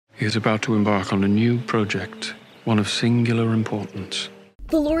He is about to embark on a new project, one of singular importance.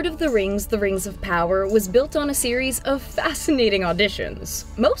 The Lord of the Rings of Power was built on a series of fascinating auditions.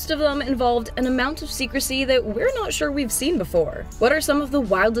 Most of them involved an amount of secrecy that we're not sure we've seen before. What are some of the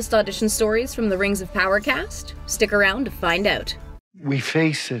wildest audition stories from the Rings of Power cast? Stick around to find out. We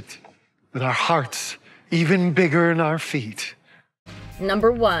face it with our hearts even bigger than our feet.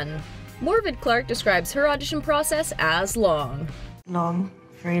 Number 1. Morfydd Clark describes her audition process as long. Long.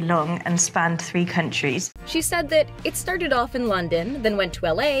 Very long, and spanned 3 countries. She said that it started off in London, then went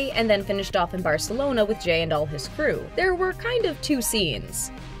to LA, and then finished off in Barcelona with Jay and all his crew. There were kind of 2 scenes,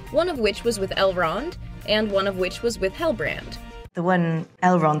 one of which was with Elrond, and one of which was with Halbrand. The one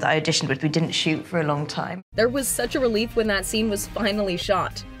Elrond that I auditioned with, we didn't shoot for a long time. There was such a relief when that scene was finally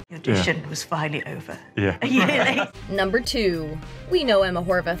shot. The audition was finally over. Yeah. Yeah. Number 2. We know Emma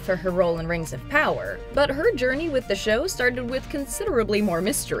Horvath for her role in Rings of Power, but her journey with the show started with considerably more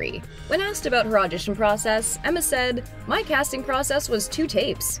mystery. When asked about her audition process, Emma said, "My casting process was 2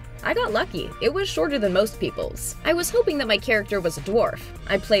 tapes. I got lucky. It was shorter than most people's. I was hoping that my character was a dwarf.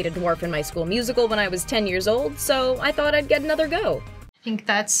 I played a dwarf in my school musical when I was 10 years old, so I thought I'd get another go." I think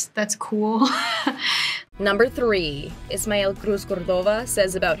that's cool. Number 3. Ismail Cruz Cordova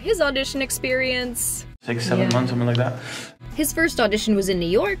says about his audition experience. 6-7 months, something like that. His first audition was in New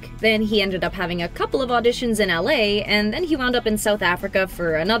York, then he ended up having a couple of auditions in LA, and then he wound up in South Africa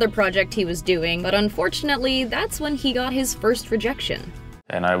for another project he was doing, but unfortunately, that's when he got his first rejection.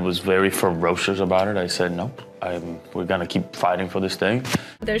 And I was very ferocious about it. I said, nope, we're gonna keep fighting for this thing.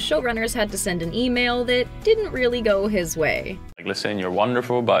 The showrunners had to send an email that didn't really go his way. Like, listen, you're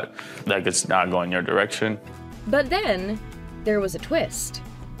wonderful, but like it's not going your direction. But then, there was a twist.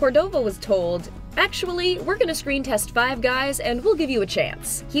 Cordova was told, "Actually, we're gonna screen test 5 guys and we'll give you a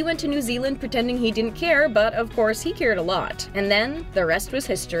chance." He went to New Zealand pretending he didn't care, but of course he cared a lot. And then, the rest was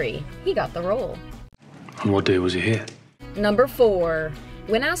history. He got the role. On what day was he here? Number 4.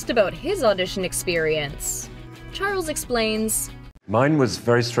 When asked about his audition experience, Charles explains, "Mine was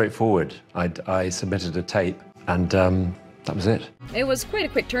very straightforward. I submitted a tape, and that was it." It was quite a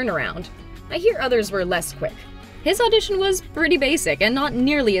quick turnaround. I hear others were less quick. His audition was pretty basic and not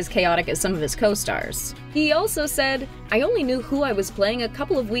nearly as chaotic as some of his co-stars. He also said, "I only knew who I was playing a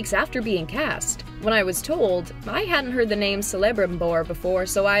couple of weeks after being cast. When I was told, I hadn't heard the name Celebrimbor before,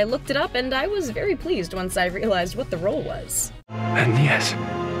 so I looked it up and I was very pleased once I realized what the role was." And yes,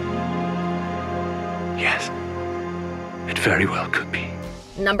 it very well could be.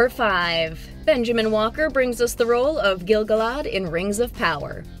 Number 5. Benjamin Walker brings us the role of Gil-galad in Rings of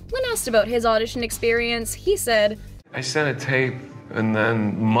Power. When asked about his audition experience, he said, "I sent a tape, and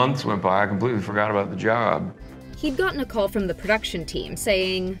then months went by. I completely forgot about the job." He'd gotten a call from the production team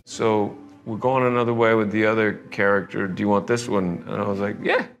saying, "So we're going another way with the other character. Do you want this one?" And I was like,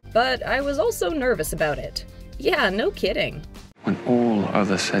 "Yeah." But I was also nervous about it. Yeah, no kidding. When all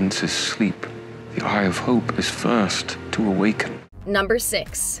other senses sleep, the eye of hope is first to awaken. Number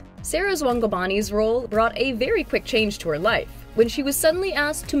 6. Sara Zwangobani's role brought a very quick change to her life when she was suddenly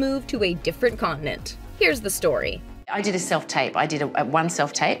asked to move to a different continent. Here's the story. I did a self-tape. I did one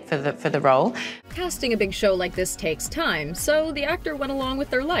self-tape for the role. Casting a big show like this takes time, so the actor went along with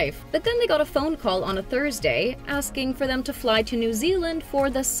their life. But then they got a phone call on a Thursday asking for them to fly to New Zealand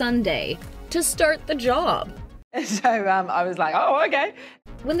for the Sunday to start the job. So I was like, oh, okay.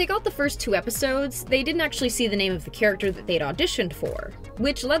 When they got the first 2 episodes, they didn't actually see the name of the character that they'd auditioned for,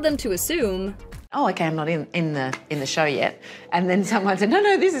 which led them to assume, oh, okay, I'm not in the show yet. And then someone said,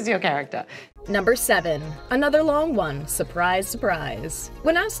 no, this is your character. Number 7. Another long one. Surprise, surprise.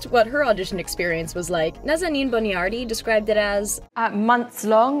 When asked what her audition experience was like, Nazanin Boniardi described it as months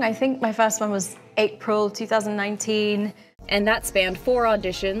long. I think my first one was April 2019. And that spanned 4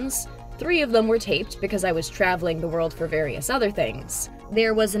 auditions. 3 of them were taped because I was traveling the world for various other things.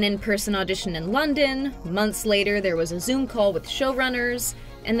 There was an in-person audition in London. Months later, there was a Zoom call with showrunners.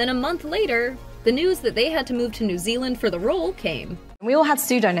 And then a month later, the news that they had to move to New Zealand for the role came. We all had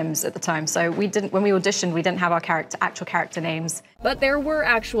pseudonyms at the time, so when we auditioned, we didn't have our actual character names. But there were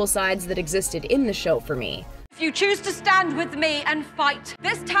actual sides that existed in the show for me. If you choose to stand with me and fight,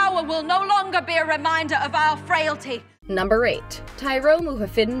 this tower will no longer be a reminder of our frailty. Number 8. Tyrone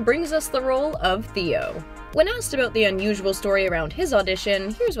Muhafidin brings us the role of Theo. When asked about the unusual story around his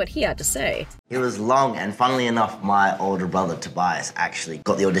audition, here's what he had to say. It was long, and funnily enough, my older brother Tobias actually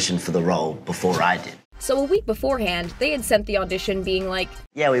got the audition for the role before I did. So a week beforehand, they had sent the audition being like,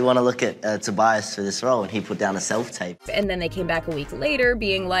 yeah, we want to look at Tobias for this role, and he put down a self-tape. And then they came back a week later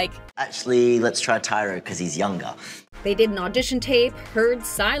being like, actually, let's try Tyro because he's younger. They did an audition tape, heard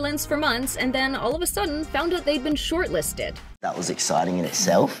silence for months, and then all of a sudden found out they'd been shortlisted. That was exciting in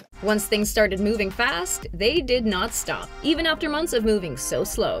itself. Once things started moving fast, they did not stop, even after months of moving so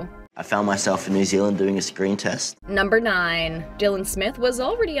slow. I found myself in New Zealand doing a screen test. Number 9. Dylan Smith was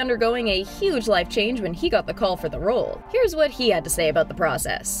already undergoing a huge life change when he got the call for the role. Here's what he had to say about the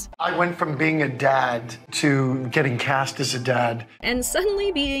process. I went from being a dad to getting cast as a dad. And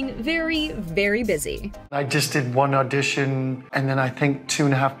suddenly being very, very busy. I just did one audition, and then I think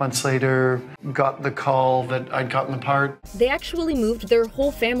 2.5 months later, got the call that I'd gotten the part. They actually moved their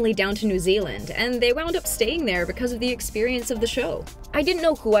whole family down to New Zealand, and they wound up staying there because of the experience of the show. I didn't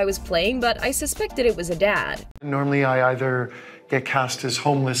know who I was playing, but I suspected it was a dad. Normally I either get cast as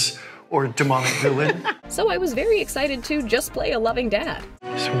homeless or demonic villain. So I was very excited to just play a loving dad.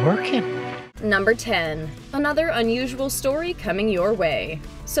 It's working. Number 10. Another unusual story coming your way.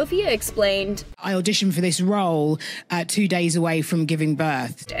 Sophia explained, I auditioned for this role 2 days away from giving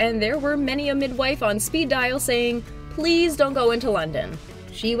birth. And there were many a midwife on speed dial saying, please don't go into London.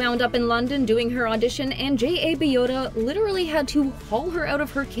 She wound up in London doing her audition, and J.A. Biota literally had to haul her out of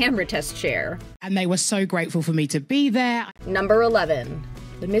her camera test chair. And they were so grateful for me to be there. Number 11.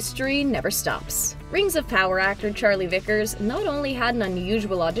 The mystery never stops. Rings of Power actor Charlie Vickers not only had an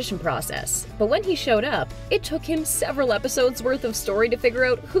unusual audition process, but when he showed up, it took him several episodes worth of story to figure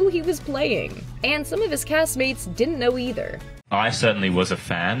out who he was playing. And some of his castmates didn't know either. I certainly was a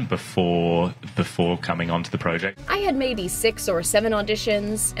fan before coming onto the project. I had maybe 6 or 7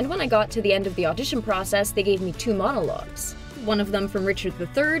 auditions, and when I got to the end of the audition process, they gave me 2 monologues. One of them from Richard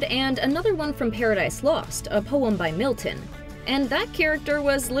III, and another one from Paradise Lost, a poem by Milton. And that character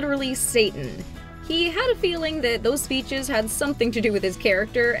was literally Satan. He had a feeling that those speeches had something to do with his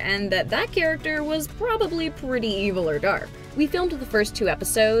character, and that character was probably pretty evil or dark. We filmed the first 2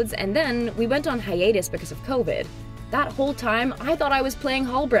 episodes, and then we went on hiatus because of COVID. That whole time, I thought I was playing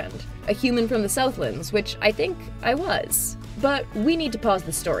Halbrand, a human from the Southlands, which I think I was. But we need to pause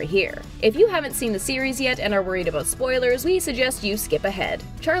the story here. If you haven't seen the series yet and are worried about spoilers, we suggest you skip ahead.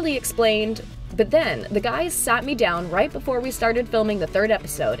 Charlie explained, but then the guys sat me down right before we started filming the 3rd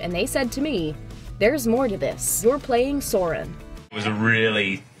episode, and they said to me, there's more to this. You're playing Soren. It was a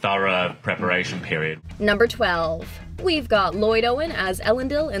really thorough preparation period. Number 12. We've got Lloyd Owen as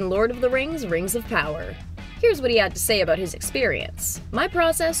Elendil in Lord of the Rings: Rings of Power. Here's what he had to say about his experience. My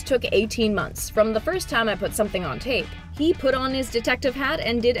process took 18 months, from the first time I put something on tape. He put on his detective hat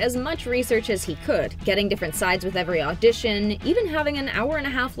and did as much research as he could, getting different sides with every audition, even having an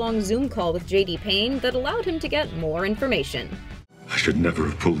 1.5-hour long Zoom call with J.D. Payne that allowed him to get more information. I should never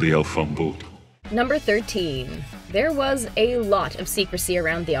have pulled the elf on board. Number 13. There was a lot of secrecy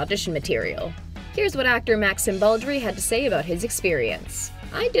around the audition material. Here's what actor Maxim Baldry had to say about his experience.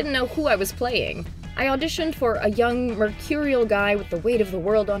 I didn't know who I was playing. I auditioned for a young, mercurial guy with the weight of the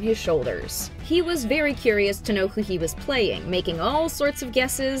world on his shoulders. He was very curious to know who he was playing, making all sorts of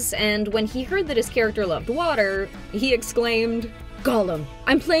guesses, and when he heard that his character loved water, he exclaimed, Gollum!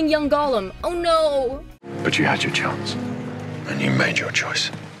 I'm playing young Gollum! Oh no! But you had your chance, and you made your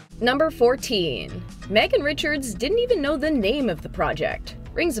choice. Number 14. Megan Richards didn't even know the name of the project.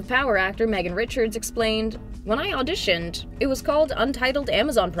 Rings of Power actor Megan Richards explained, when I auditioned, it was called Untitled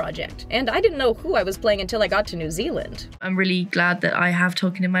Amazon Project, and I didn't know who I was playing until I got to New Zealand. I'm really glad that I have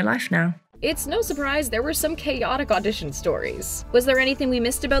Tolkien in my life now. It's no surprise there were some chaotic audition stories. Was there anything we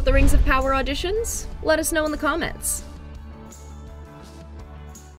missed about the Rings of Power auditions? Let us know in the comments.